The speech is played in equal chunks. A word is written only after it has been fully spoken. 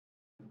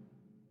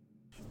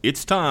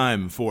It's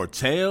time for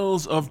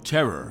Tales of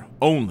Terror,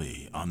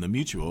 only on the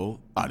Mutual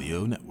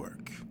Audio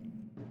Network.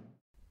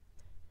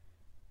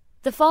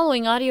 The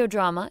following audio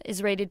drama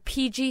is rated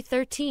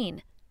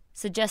PG-13,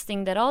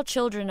 suggesting that all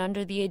children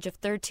under the age of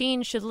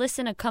 13 should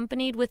listen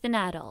accompanied with an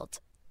adult.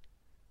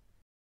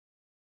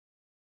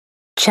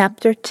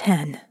 Chapter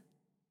 10.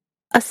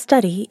 A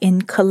Study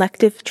in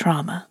Collective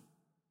Trauma.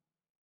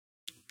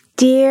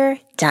 Dear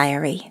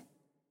Diary,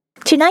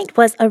 tonight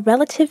was a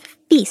relative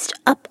feast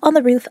up on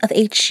the roof of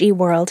HG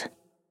World.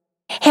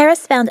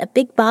 Harris found a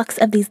big box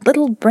of these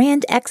little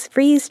Brand X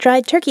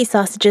freeze-dried turkey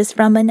sausages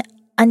from an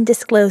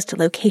undisclosed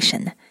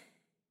location.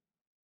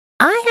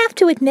 I have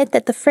to admit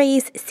that the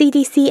phrase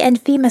CDC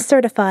and FEMA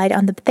certified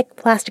on the thick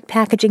plastic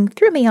packaging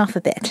threw me off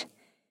a bit.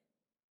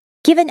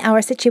 Given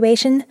our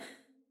situation,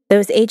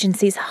 those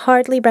agencies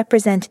hardly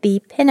represent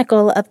the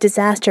pinnacle of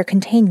disaster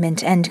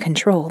containment and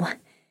control.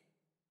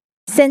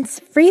 Since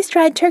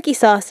freeze-dried turkey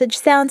sausage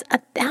sounds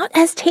about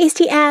as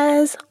tasty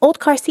as old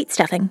car seat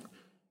stuffing,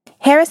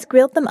 Harris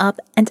grilled them up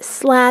and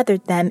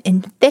slathered them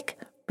in thick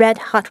red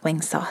hot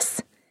wing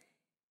sauce.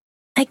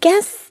 I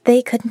guess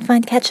they couldn't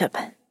find ketchup.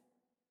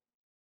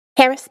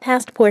 Harris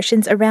passed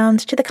portions around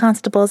to the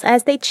constables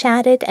as they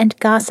chatted and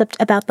gossiped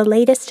about the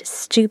latest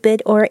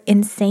stupid or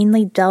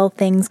insanely dull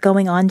things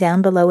going on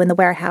down below in the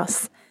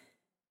warehouse.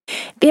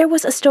 There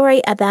was a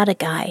story about a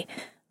guy,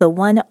 the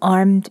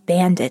one-armed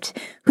bandit,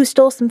 who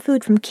stole some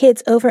food from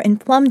kids over in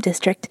Plum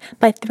District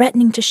by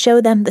threatening to show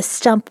them the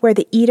stump where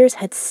the eaters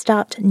had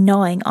stopped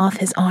gnawing off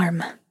his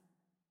arm.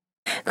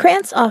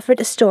 Krantz offered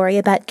a story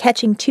about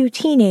catching two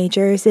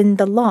teenagers in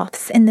the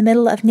lofts in the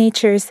middle of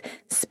nature's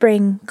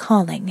spring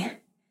calling.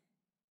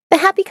 The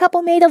happy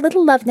couple made a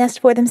little love nest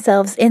for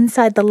themselves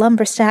inside the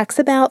lumber stacks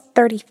about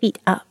 30 feet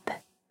up.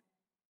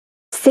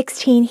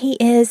 16 he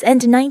is,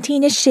 and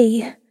 19 is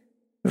she.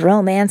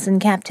 Romance in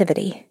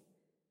captivity.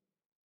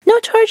 No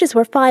charges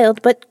were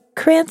filed, but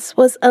Krantz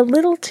was a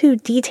little too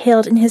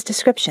detailed in his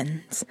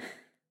descriptions,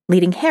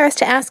 leading Harris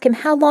to ask him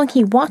how long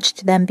he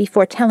watched them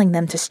before telling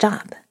them to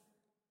stop.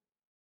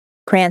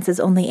 Krantz's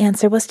only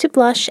answer was to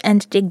blush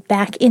and dig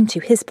back into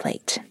his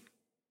plate.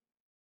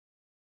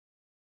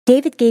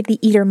 David gave the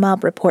Eater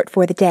Mob report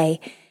for the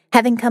day,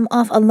 having come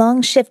off a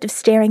long shift of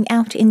staring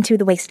out into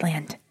the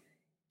wasteland.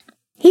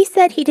 He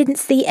said he didn't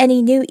see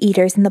any new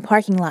eaters in the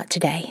parking lot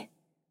today.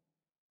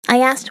 I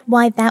asked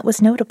why that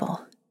was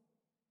notable.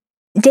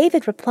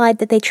 David replied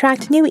that they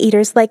tracked new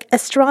eaters like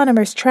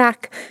astronomers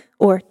track,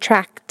 or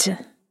tracked,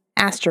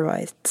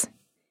 asteroids.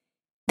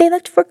 They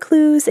looked for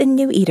clues in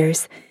new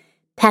eaters,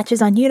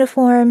 patches on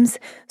uniforms,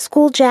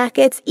 school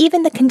jackets,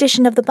 even the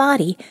condition of the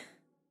body,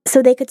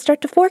 so they could start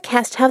to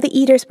forecast how the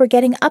eaters were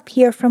getting up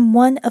here from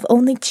one of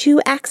only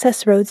 2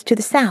 access roads to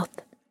the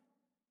south.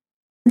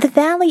 The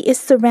valley is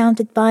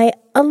surrounded by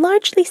a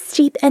largely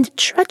steep and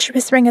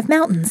treacherous ring of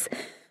mountains,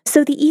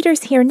 so the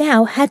eaters here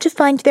now had to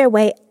find their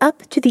way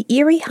up to the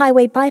Erie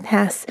Highway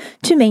bypass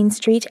to Main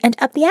Street and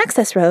up the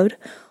access road,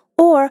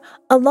 or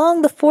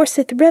along the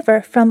Forsyth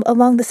River from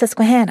along the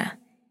Susquehanna.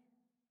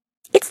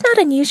 It's not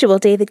unusual,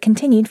 David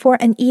continued, for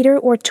an eater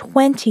or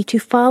 20 to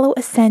follow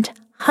a scent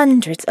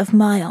hundreds of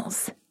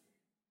miles.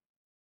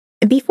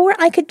 Before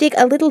I could dig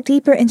a little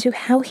deeper into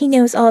how he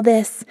knows all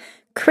this,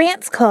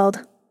 Krantz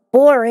called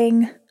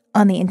boring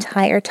on the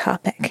entire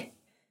topic.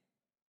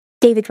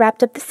 David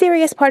wrapped up the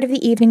serious part of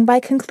the evening by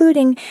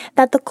concluding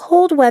that the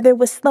cold weather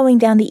was slowing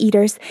down the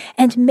eaters,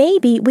 and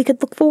maybe we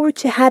could look forward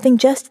to having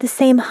just the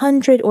same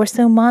 100 or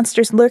so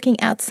monsters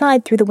lurking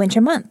outside through the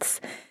winter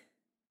months.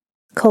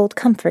 Cold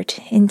comfort,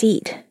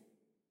 indeed.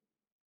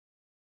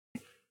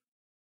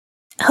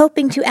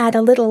 Hoping to add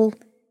a little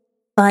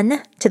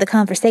fun to the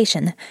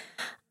conversation,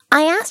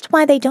 I asked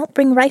why they don't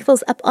bring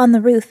rifles up on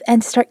the roof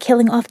and start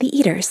killing off the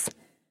eaters.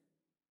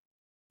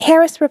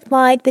 Harris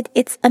replied that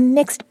it's a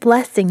mixed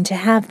blessing to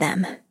have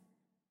them.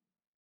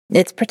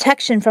 It's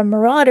protection from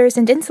marauders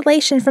and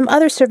insulation from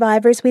other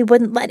survivors we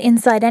wouldn't let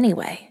inside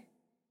anyway.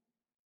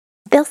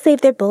 They'll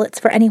save their bullets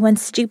for anyone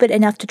stupid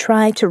enough to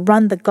try to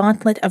run the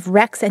gauntlet of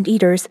wrecks and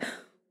eaters,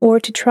 or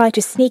to try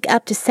to sneak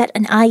up to set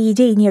an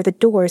IED near the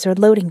doors or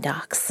loading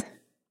docks.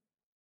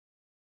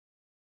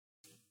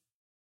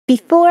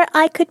 Before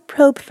I could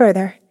probe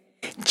further,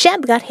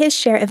 Jeb got his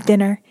share of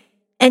dinner,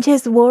 and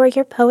his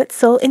warrior poet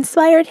soul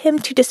inspired him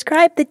to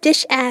describe the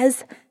dish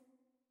as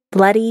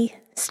bloody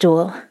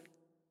stool.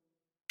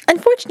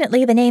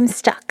 Unfortunately, the name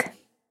stuck.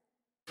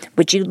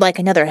 "Would you like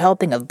another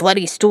helping of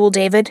bloody stool,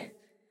 David?"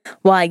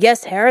 "Why,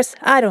 yes, Harris.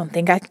 I don't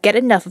think I could get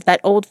enough of that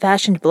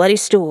old-fashioned bloody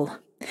stool.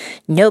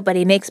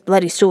 Nobody makes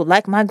bloody stool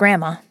like my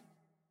grandma."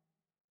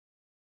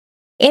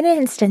 In an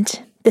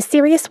instant, the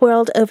serious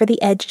world over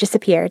the edge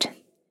disappeared.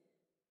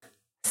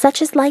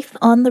 Such is life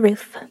on the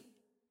roof.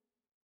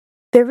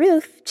 The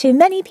roof, to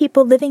many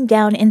people living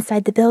down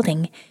inside the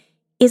building,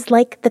 is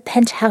like the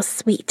penthouse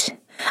suite,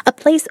 a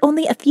place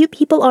only a few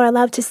people are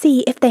allowed to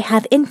see if they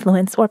have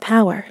influence or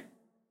power.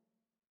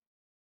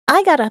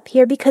 I got up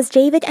here because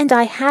David and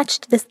I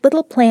hatched this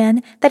little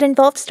plan that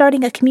involved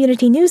starting a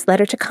community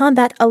newsletter to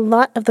combat a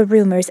lot of the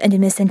rumors and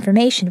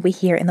misinformation we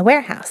hear in the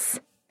warehouse.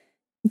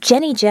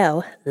 Jenny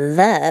Jo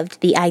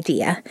loved the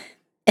idea,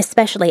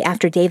 especially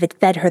after David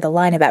fed her the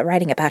line about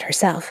writing about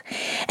herself,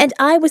 and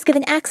I was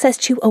given access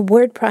to a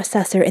word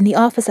processor in the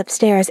office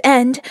upstairs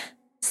and,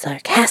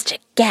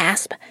 sarcastic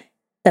gasp,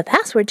 the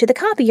password to the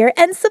copier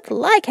and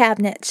supply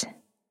cabinet.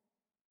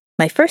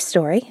 My first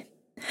story,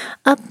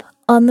 Up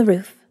on the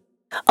Roof,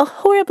 a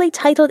horribly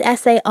titled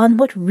essay on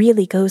what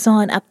really goes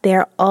on up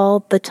there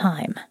all the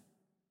time.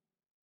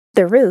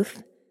 The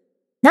roof,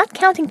 not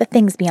counting the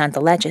things beyond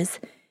the ledges,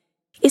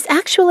 is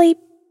actually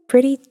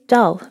pretty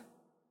dull.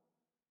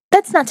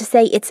 That's not to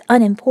say it's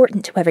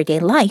unimportant to everyday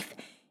life.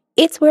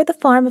 It's where the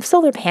farm of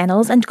solar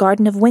panels and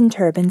garden of wind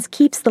turbines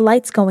keeps the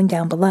lights going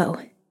down below.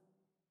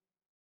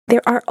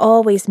 There are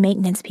always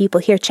maintenance people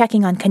here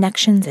checking on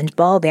connections and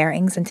ball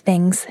bearings and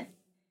things.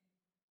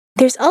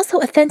 There's also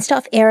a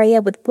fenced-off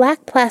area with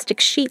black plastic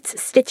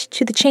sheets stitched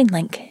to the chain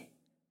link.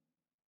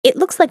 It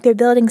looks like they're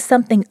building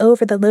something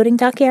over the loading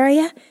dock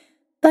area,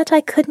 but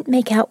I couldn't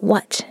make out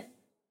what.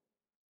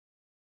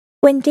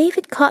 When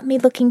David caught me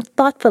looking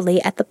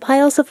thoughtfully at the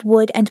piles of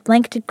wood and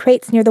blanketed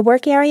crates near the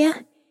work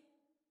area,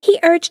 he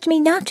urged me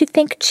not to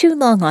think too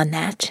long on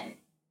that,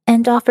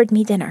 and offered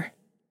me dinner.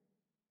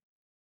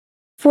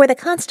 For the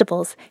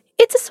constables,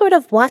 it's a sort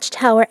of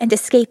watchtower and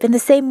escape in the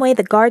same way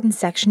the garden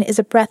section is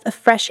a breath of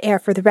fresh air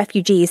for the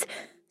refugees,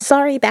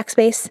 sorry,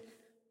 backspace,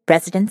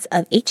 residents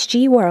of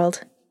HG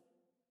World.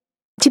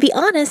 To be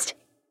honest,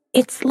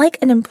 it's like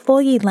an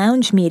employee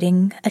lounge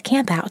meeting, a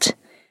campout.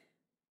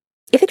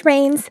 If it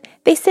rains,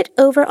 they sit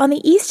over on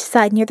the east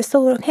side near the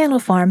solar panel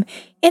farm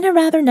in a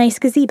rather nice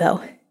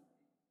gazebo.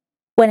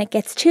 When it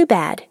gets too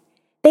bad,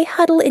 they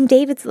huddle in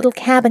David's little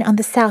cabin on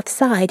the south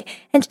side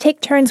and take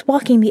turns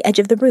walking the edge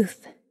of the roof.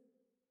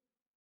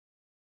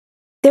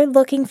 They're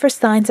looking for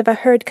signs of a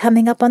herd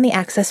coming up on the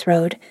access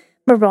road,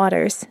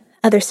 marauders,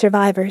 other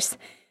survivors,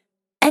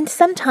 and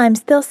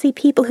sometimes they'll see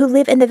people who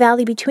live in the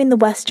valley between the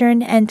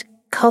Western and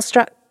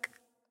Coldstone,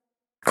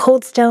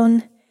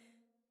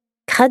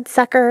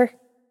 Cudsucker,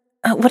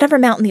 whatever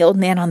mountain the old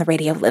man on the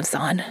radio lives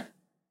on.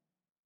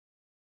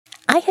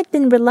 I had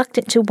been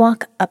reluctant to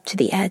walk up to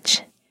the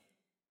edge.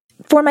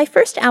 For my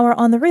first hour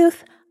on the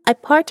roof, I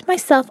parked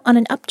myself on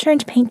an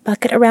upturned paint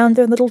bucket around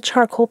their little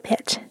charcoal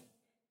pit.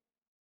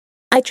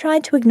 I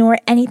tried to ignore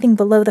anything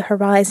below the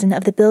horizon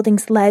of the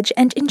building's ledge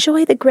and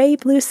enjoy the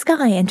gray-blue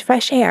sky and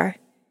fresh air.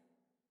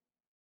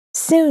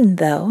 Soon,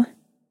 though,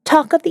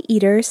 talk of the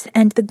eaters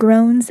and the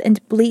groans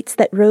and bleats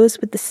that rose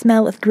with the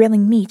smell of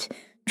grilling meat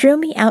drew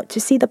me out to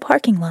see the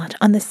parking lot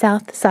on the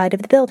south side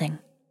of the building.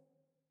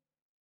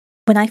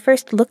 When I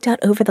first looked out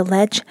over the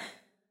ledge,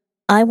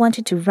 I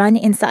wanted to run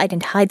inside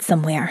and hide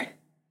somewhere.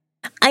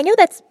 I know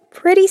that's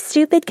pretty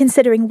stupid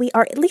considering we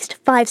are at least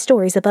 5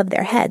 stories above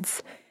their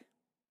heads.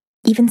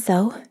 Even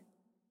so,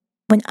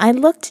 when I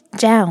looked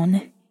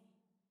down,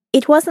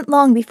 it wasn't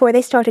long before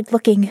they started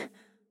looking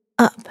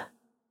up.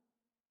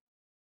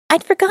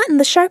 I'd forgotten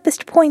the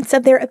sharpest points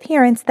of their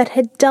appearance that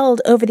had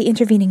dulled over the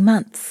intervening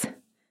months.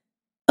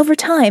 Over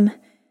time,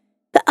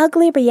 the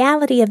ugly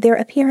reality of their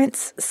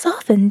appearance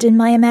softened in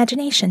my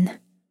imagination.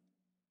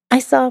 I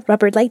saw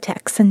rubber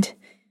latex and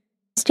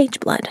stage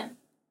blood.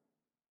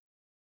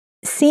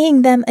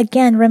 Seeing them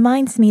again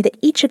reminds me that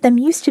each of them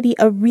used to be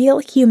a real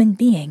human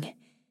being,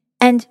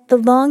 and the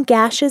long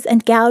gashes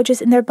and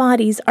gouges in their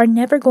bodies are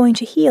never going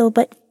to heal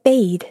but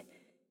fade,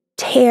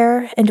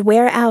 tear, and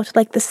wear out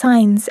like the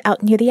signs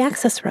out near the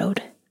access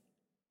road.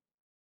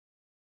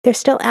 They're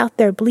still out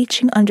there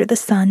bleaching under the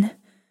sun,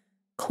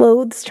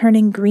 clothes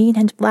turning green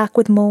and black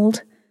with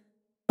mold,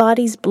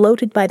 bodies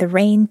bloated by the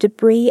rain,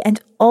 debris, and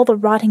all the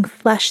rotting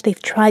flesh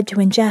they've tried to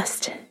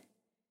ingest.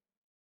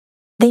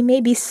 They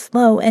may be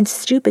slow and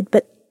stupid,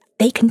 but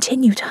they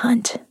continue to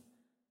hunt.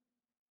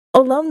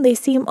 Alone they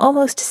seem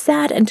almost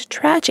sad and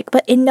tragic,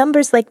 but in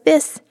numbers like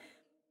this,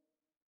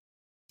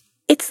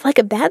 it's like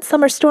a bad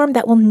summer storm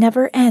that will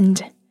never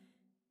end.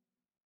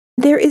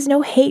 There is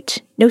no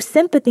hate, no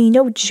sympathy,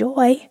 no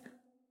joy,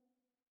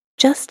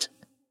 just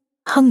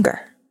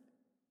hunger.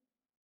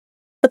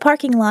 The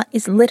parking lot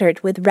is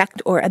littered with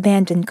wrecked or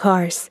abandoned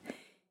cars.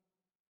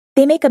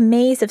 They make a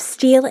maze of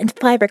steel and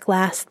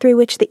fiberglass through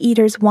which the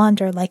eaters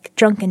wander like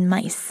drunken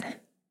mice.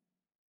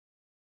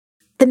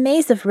 The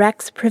maze of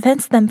wrecks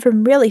prevents them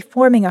from really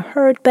forming a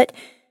herd, but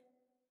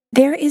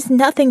there is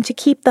nothing to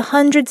keep the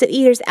hundreds of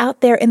eaters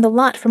out there in the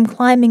lot from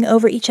climbing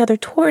over each other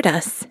toward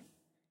us.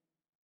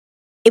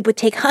 It would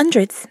take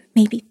hundreds,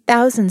 maybe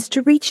thousands,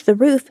 to reach the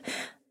roof,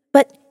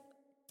 but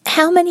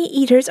how many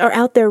eaters are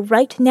out there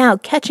right now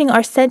catching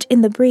our scent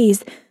in the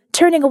breeze,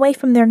 turning away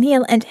from their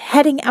meal and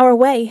heading our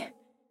way?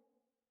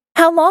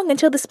 How long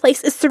until this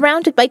place is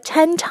surrounded by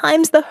 10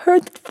 times the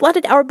herd that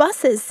flooded our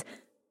buses?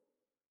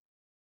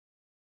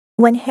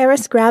 When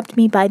Harris grabbed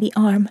me by the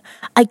arm,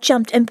 I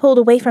jumped and pulled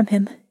away from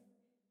him.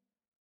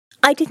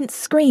 I didn't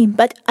scream,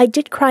 but I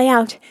did cry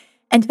out,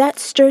 and that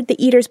stirred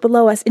the eaters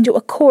below us into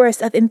a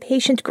chorus of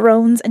impatient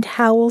groans and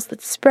howls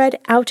that spread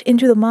out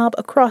into the mob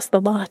across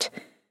the lot.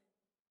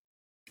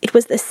 It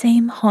was the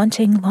same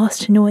haunting,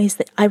 lost noise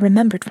that I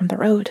remembered from the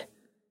road.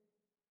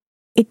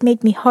 It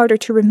made me harder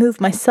to remove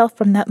myself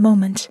from that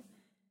moment.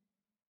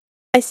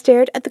 I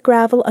stared at the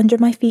gravel under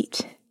my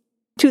feet,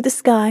 to the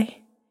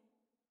sky,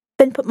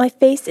 then put my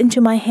face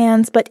into my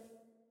hands, but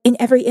in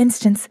every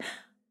instance,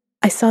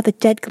 I saw the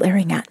dead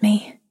glaring at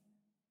me.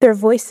 Their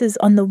voices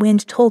on the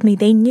wind told me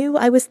they knew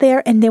I was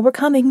there and they were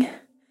coming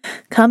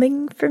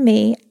for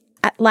me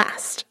at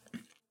last.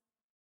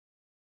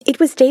 It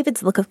was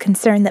David's look of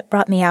concern that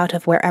brought me out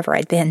of wherever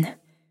I'd been.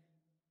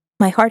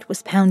 My heart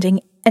was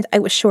pounding, and I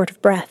was short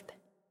of breath.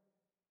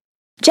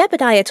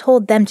 Jebediah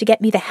told them to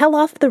get me the hell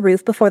off the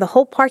roof before the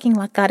whole parking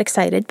lot got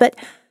excited, but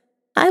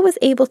I was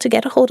able to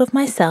get a hold of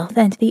myself,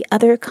 and the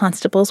other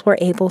constables were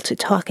able to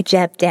talk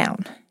Jeb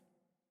down.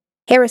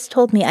 Harris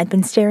told me I'd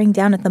been staring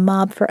down at the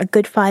mob for a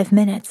good 5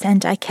 minutes,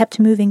 and I kept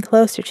moving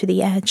closer to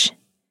the edge.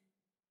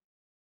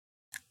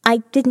 I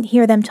didn't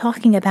hear them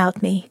talking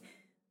about me,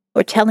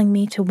 or telling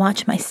me to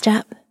watch my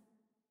step.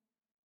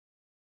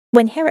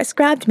 When Harris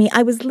grabbed me,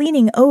 I was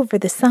leaning over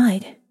the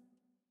side.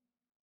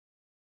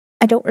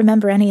 I don't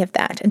remember any of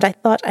that, and I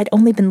thought I'd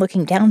only been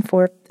looking down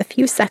for a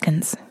few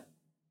seconds.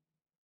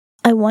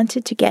 I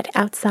wanted to get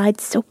outside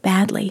so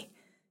badly,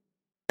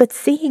 but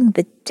seeing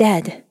the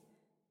dead,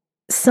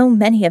 so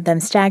many of them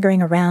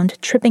staggering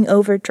around, tripping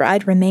over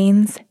dried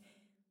remains,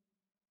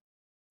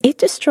 it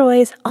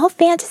destroys all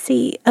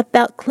fantasy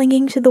about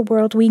clinging to the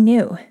world we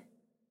knew.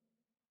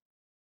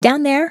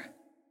 Down there,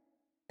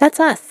 that's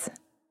us.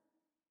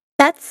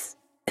 That's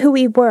who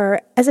we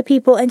were as a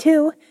people and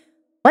who,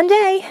 one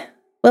day,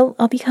 will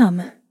all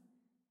become.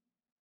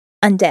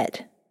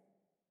 Undead.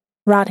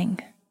 Rotting.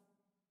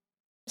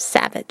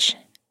 Savage.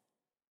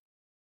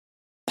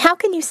 How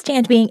can you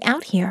stand being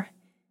out here?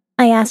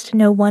 I asked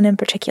no one in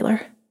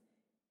particular.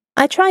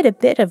 I tried a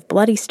bit of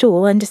bloody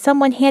stool, and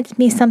someone handed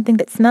me something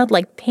that smelled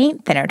like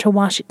paint thinner to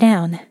wash it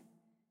down.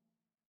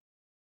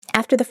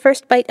 After the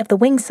first bite of the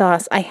wing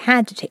sauce, I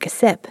had to take a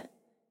sip.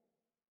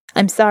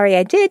 I'm sorry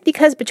I did,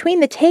 because between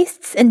the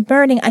tastes and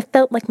burning, I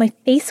felt like my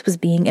face was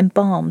being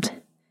embalmed.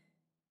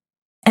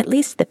 At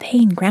least the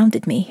pain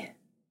grounded me.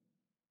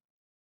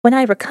 When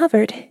I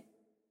recovered,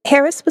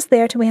 Harris was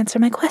there to answer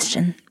my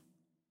question.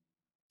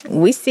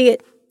 We see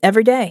it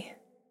every day,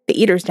 the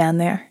eaters down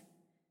there.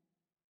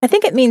 I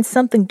think it means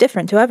something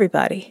different to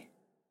everybody.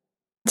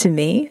 To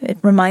me, it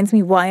reminds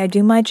me why I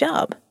do my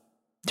job,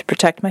 to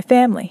protect my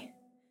family.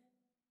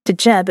 To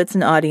Jeb, it's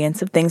an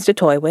audience of things to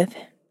toy with,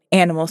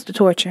 animals to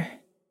torture.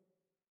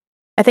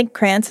 I think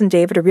Krantz and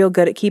David are real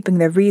good at keeping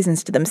their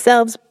reasons to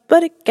themselves,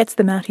 but it gets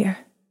them out here.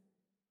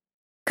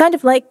 Kind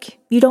of like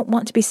you don't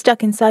want to be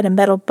stuck inside a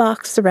metal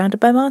box surrounded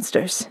by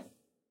monsters.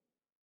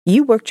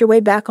 You worked your way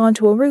back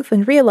onto a roof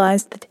and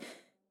realized that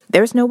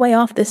there's no way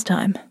off this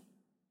time.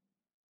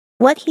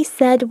 What he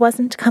said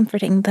wasn't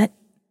comforting, but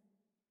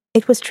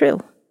it was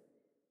true.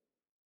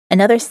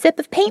 Another sip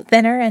of paint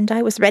thinner, and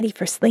I was ready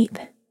for sleep.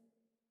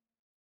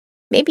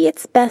 Maybe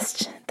it's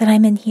best that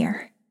I'm in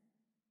here.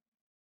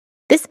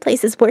 This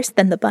place is worse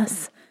than the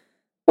bus,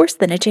 worse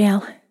than a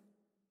jail.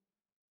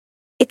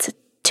 It's a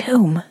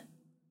tomb.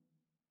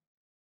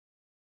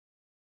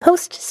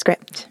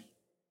 Postscript.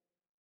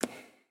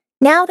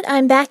 Now that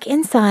I'm back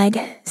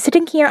inside,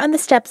 sitting here on the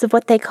steps of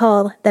what they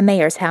call the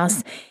mayor's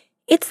house,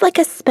 it's like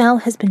a spell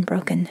has been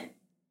broken.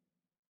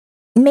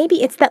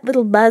 Maybe it's that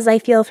little buzz I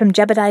feel from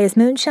Jebediah's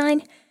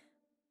moonshine,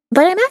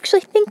 but I'm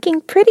actually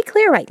thinking pretty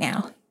clear right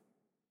now.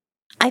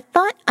 I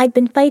thought I'd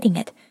been fighting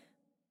it,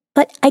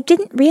 but I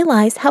didn't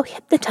realize how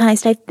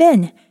hypnotized I've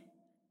been,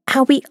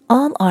 how we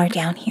all are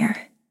down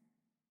here.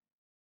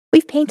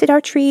 We've painted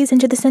our trees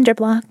into the cinder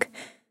block,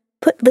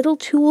 put little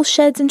tool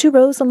sheds into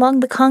rows along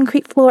the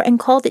concrete floor and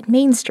called it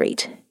Main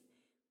Street.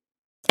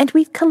 And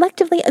we've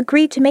collectively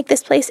agreed to make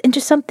this place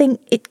into something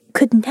it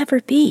could never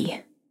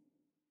be.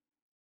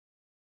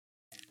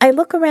 I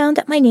look around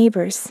at my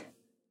neighbors,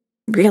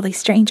 really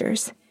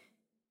strangers,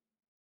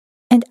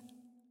 and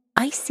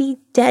I see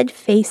dead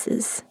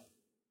faces.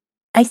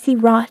 I see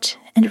rot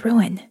and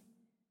ruin.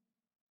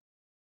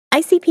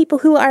 I see people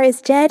who are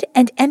as dead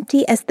and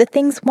empty as the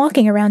things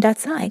walking around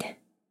outside.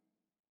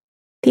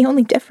 The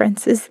only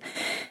difference is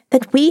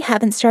that we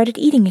haven't started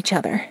eating each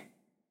other.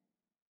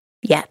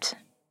 Yet.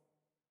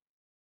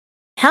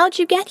 How'd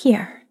you get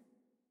here?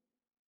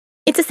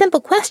 It's a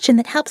simple question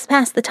that helps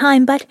pass the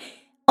time, but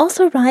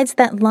also rides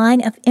that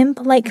line of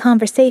impolite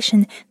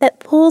conversation that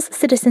pulls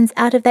citizens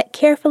out of that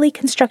carefully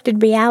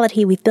constructed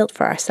reality we've built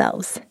for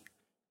ourselves.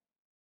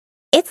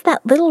 It's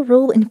that little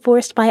rule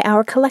enforced by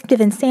our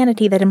collective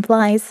insanity that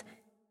implies,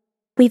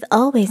 "We've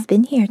always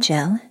been here,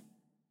 Jill.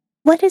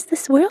 What is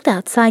this world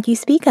outside you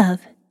speak of?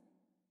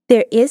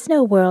 There is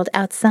no world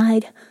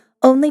outside,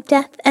 only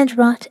death and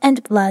rot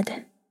and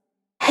blood.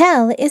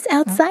 Hell is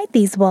outside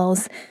these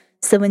walls,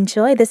 so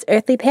enjoy this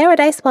earthly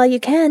paradise while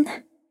you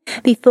can,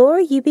 before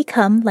you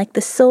become like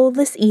the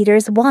soulless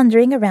eaters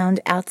wandering around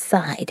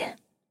outside."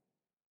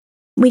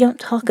 We don't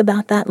talk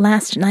about that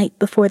last night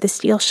before the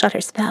steel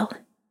shutters fell.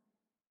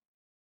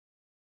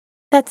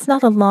 That's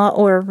not a law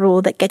or a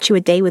rule that gets you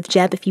a day with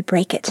Jeb if you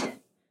break it.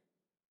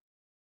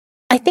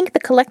 I think the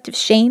collective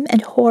shame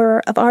and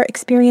horror of our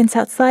experience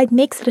outside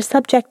makes it a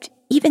subject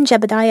even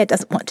Jebediah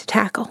doesn't want to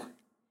tackle.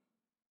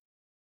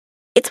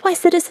 It's why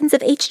citizens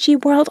of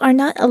HG World are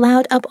not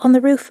allowed up on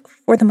the roof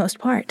for the most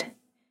part.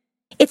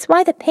 It's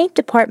why the paint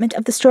department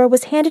of the store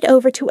was handed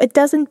over to a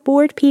dozen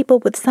bored people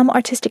with some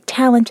artistic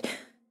talent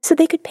so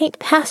they could paint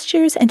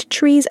pastures and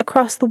trees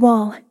across the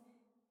wall,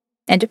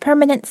 and a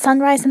permanent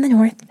sunrise in the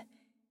north,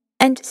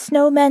 and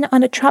snowmen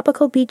on a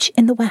tropical beach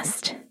in the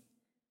west.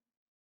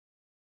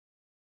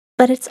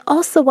 But it's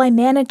also why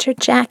Manager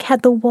Jack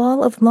had the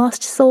Wall of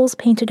Lost Souls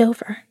painted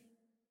over.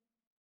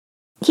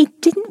 He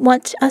didn't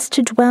want us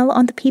to dwell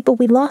on the people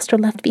we lost or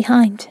left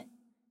behind.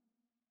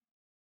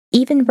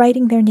 Even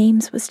writing their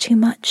names was too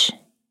much.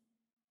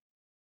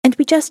 And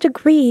we just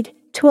agreed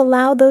to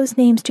allow those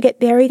names to get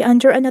buried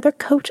under another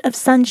coat of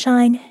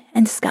sunshine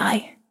and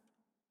sky.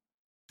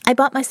 I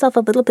bought myself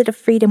a little bit of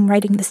freedom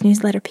writing this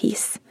newsletter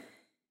piece.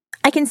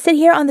 I can sit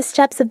here on the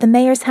steps of the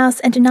mayor's house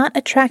and not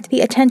attract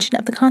the attention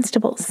of the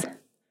constables.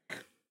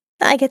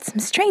 I get some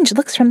strange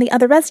looks from the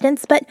other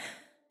residents, but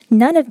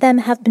none of them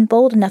have been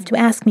bold enough to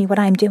ask me what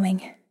I'm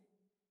doing.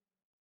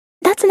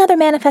 That's another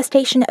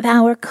manifestation of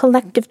our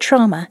collective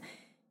trauma,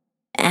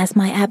 as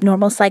my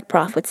abnormal psych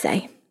prof would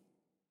say.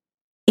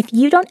 If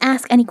you don't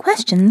ask any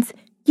questions,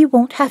 you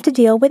won't have to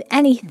deal with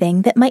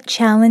anything that might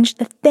challenge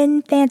the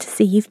thin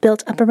fantasy you've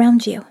built up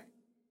around you.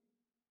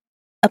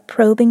 A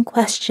probing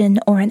question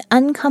or an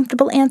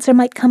uncomfortable answer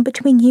might come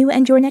between you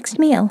and your next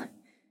meal,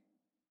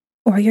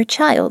 or your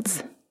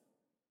child's,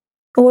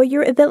 or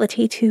your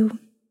ability to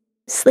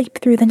sleep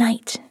through the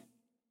night.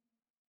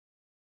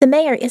 The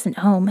mayor isn't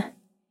home.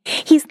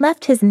 He's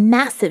left his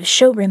massive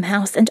showroom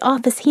house and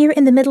office here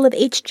in the middle of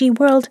HG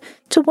World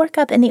to work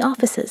up in the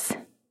offices.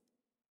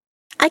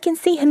 I can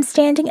see him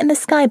standing in the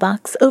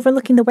skybox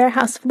overlooking the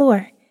warehouse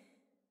floor,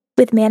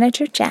 with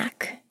Manager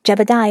Jack,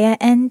 Jebediah,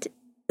 and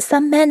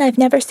some men I've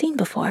never seen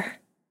before.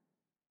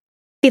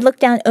 They look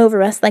down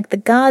over us like the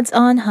gods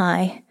on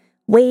high,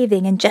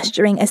 waving and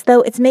gesturing as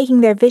though it's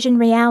making their vision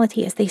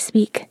reality as they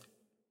speak.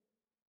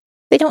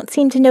 They don't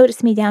seem to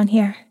notice me down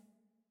here.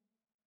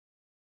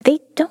 They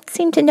don't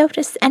seem to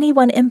notice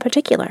anyone in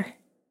particular.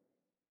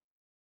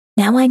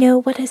 Now I know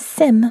what a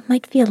sim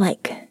might feel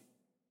like.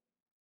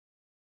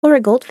 Or a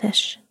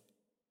goldfish.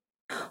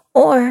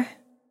 Or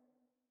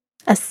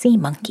a sea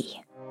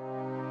monkey.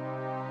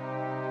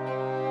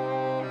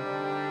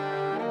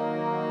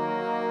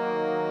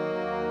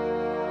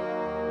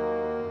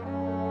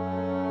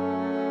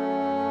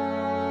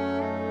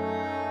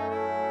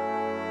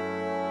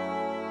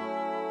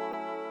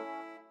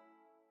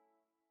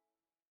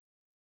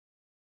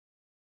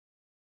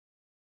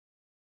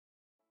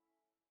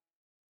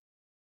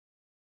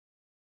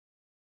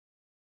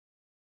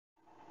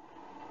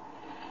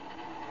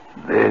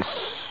 This